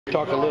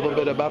Talk a little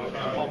bit about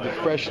the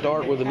fresh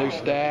start with a new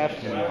staff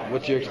and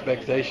what your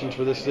expectations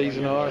for this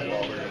season are.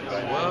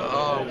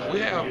 Well, we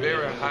have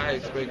very high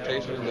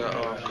expectations. The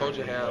coach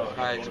have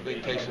high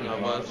expectations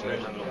of us,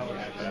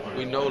 and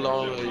we no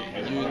longer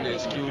using the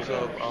excuse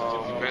of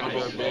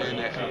Vanderbilt being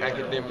an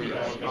academic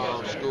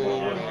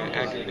school and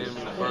academic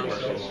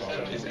first.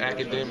 It's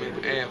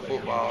academic and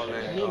football,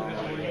 and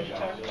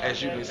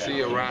as you can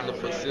see around the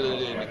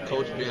facility and the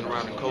coach being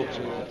around the coaches,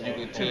 you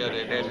can tell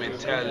that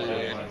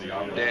mentality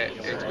and that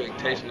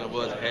expectation of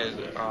us has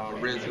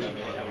risen,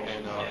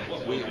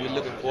 and we're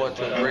looking forward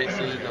to a great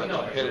season, a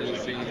competitive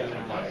season,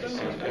 and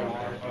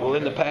everything. Well,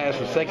 in the past,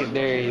 the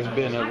secondary has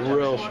been a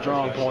real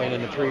strong point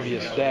in the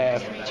previous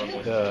staff.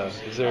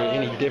 Is there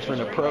any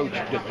different approach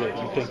that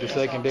you think the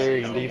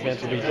secondary and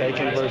defense will be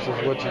taking versus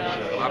what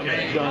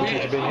you've done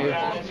since you've been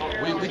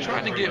here? We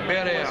trying to get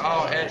better at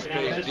all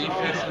aspects,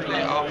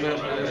 defensively,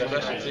 offensively,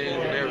 special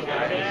teams, and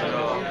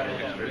everything.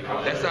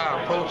 That's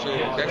our approach,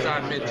 and that's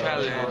our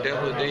mentality, and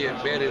that's what they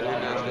embedded in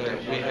us, that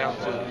we have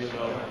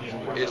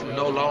to, it's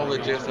no longer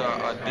just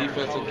a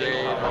defensive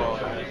game or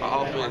an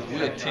offense.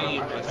 We're a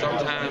team, and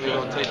sometimes we're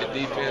going to take the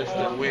defense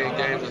to win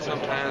games, and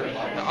sometimes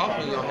the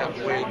offense is going to have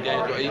to win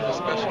games, or even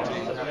special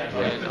teams.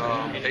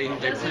 And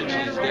they preach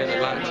that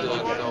a lot to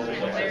us, so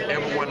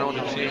everyone on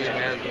the team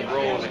has a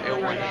role, and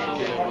everyone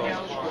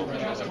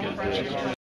has to play a role.